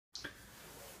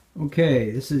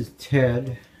Okay, this is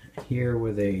Ted here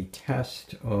with a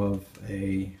test of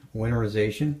a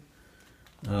winterization.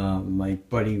 My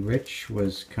buddy Rich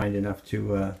was kind enough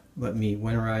to let me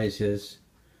winterize his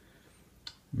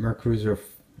Mercruiser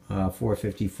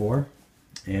 454,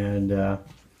 and what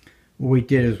we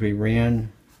did is we ran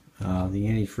the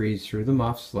antifreeze through the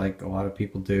muffs like a lot of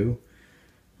people do,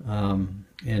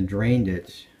 and drained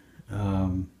it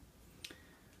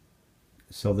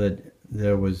so that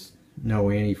there was no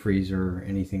antifreeze or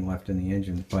anything left in the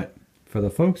engine. But for the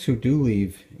folks who do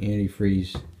leave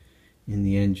antifreeze in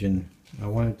the engine, I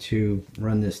wanted to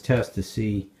run this test to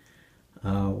see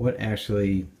what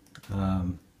actually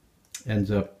ends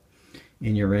up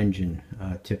in your engine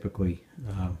typically,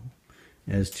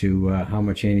 as to how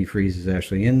much antifreeze is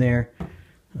actually in there,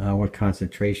 what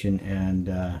concentration,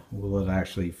 and will it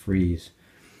actually freeze.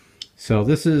 So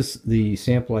this is the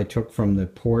sample I took from the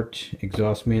port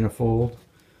exhaust manifold.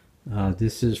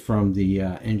 This is from the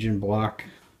engine block,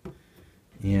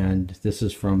 and this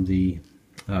is from the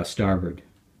starboard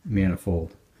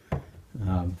manifold.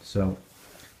 So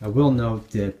I will note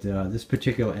that this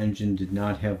particular engine did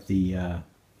not have the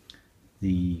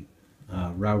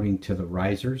routing to the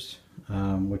risers,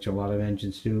 which a lot of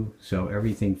engines do. So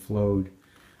everything flowed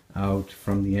out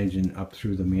from the engine up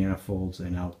through the manifolds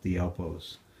and out the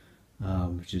elbows,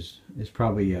 which is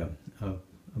probably a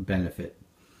benefit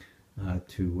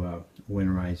to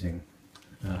winterizing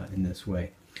in this way.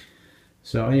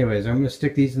 So anyways, I'm going to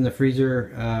stick these in the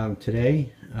freezer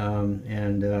today,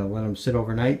 and let them sit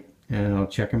overnight, and I'll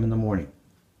check them in the morning.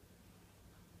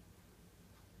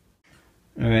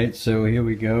 Alright, so here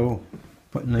we go,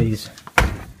 putting these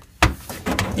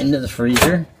into the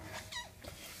freezer.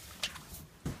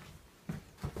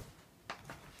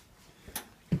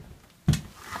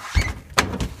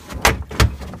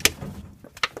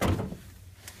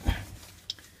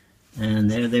 And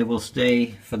there they will stay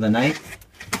for the night.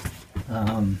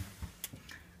 I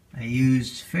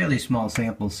used fairly small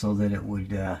samples so that it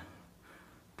would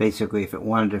basically, if it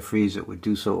wanted to freeze, it would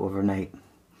do so overnight.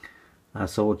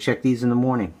 So we'll check these in the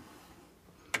morning.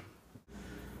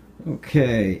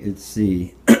 Okay, it's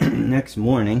the next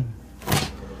morning.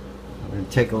 I'm going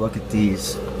to take a look at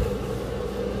these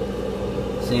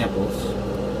samples.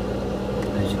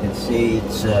 As you can see,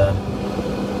 it's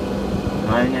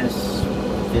minus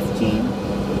 15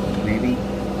 maybe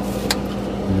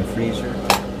in the freezer.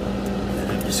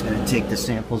 And I'm just going to take the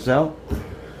samples out.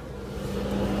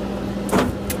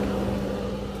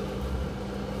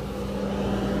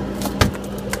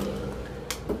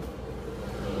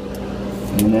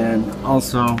 And then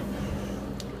also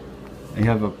I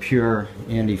have a pure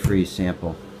antifreeze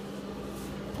sample.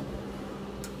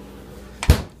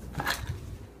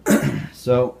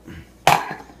 So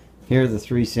here are the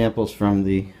three samples from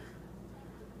the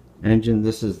engine.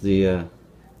 This is the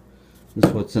this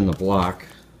is what's in the block.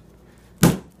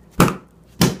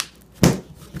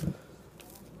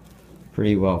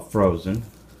 Pretty well frozen.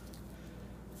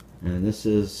 And this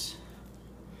is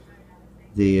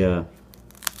the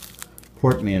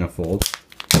port manifold.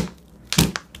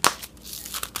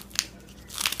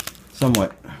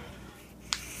 Somewhat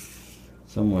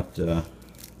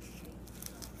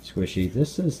squishy.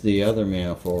 This is the other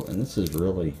manifold, and this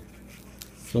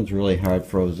one's really hard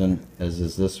frozen, as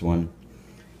is this one.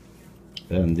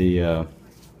 And the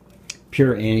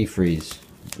pure antifreeze,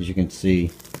 as you can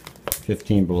see,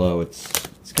 15 below, it's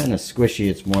kind of squishy.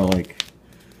 It's more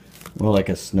like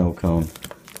a snow cone,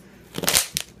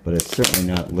 but it's certainly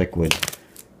not liquid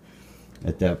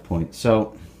at that point.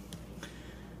 So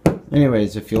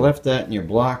anyways, if you left that in your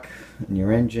block in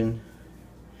your engine,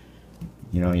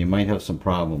 you know, you might have some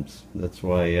problems. That's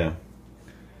why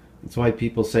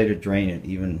people say to drain it,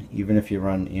 even if you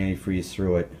run antifreeze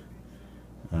through it,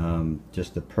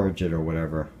 just to purge it or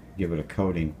whatever, give it a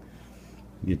coating.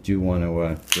 You do want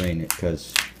to drain it,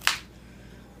 because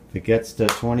if it gets to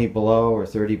 20 below or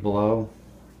 30 below,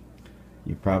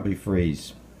 you probably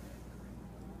freeze.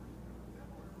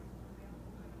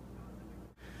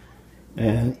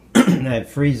 And that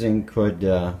freezing could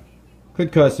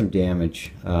cause some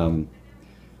damage.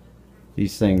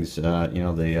 These things, you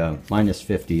know, the minus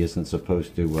 50 isn't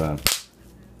supposed to, you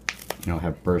know,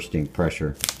 have bursting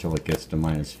pressure until it gets to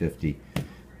minus 50.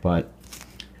 But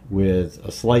with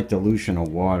a slight dilution of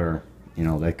water, you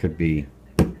know, that could be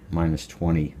minus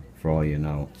 20 for all you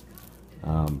know.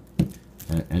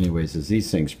 Anyways, as these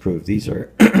things prove, these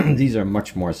are these are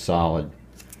much more solid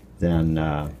than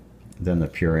the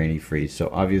pure antifreeze. So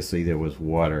obviously there was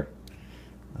water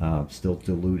still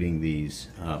diluting these,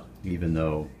 even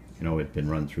though, you know, it had been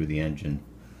run through the engine.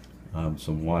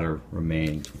 Some water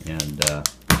remained, and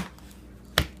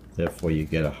Therefore you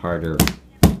get a harder,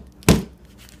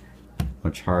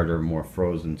 much harder, more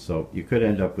frozen soap. You could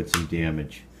end up with some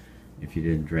damage if you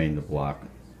didn't drain the block.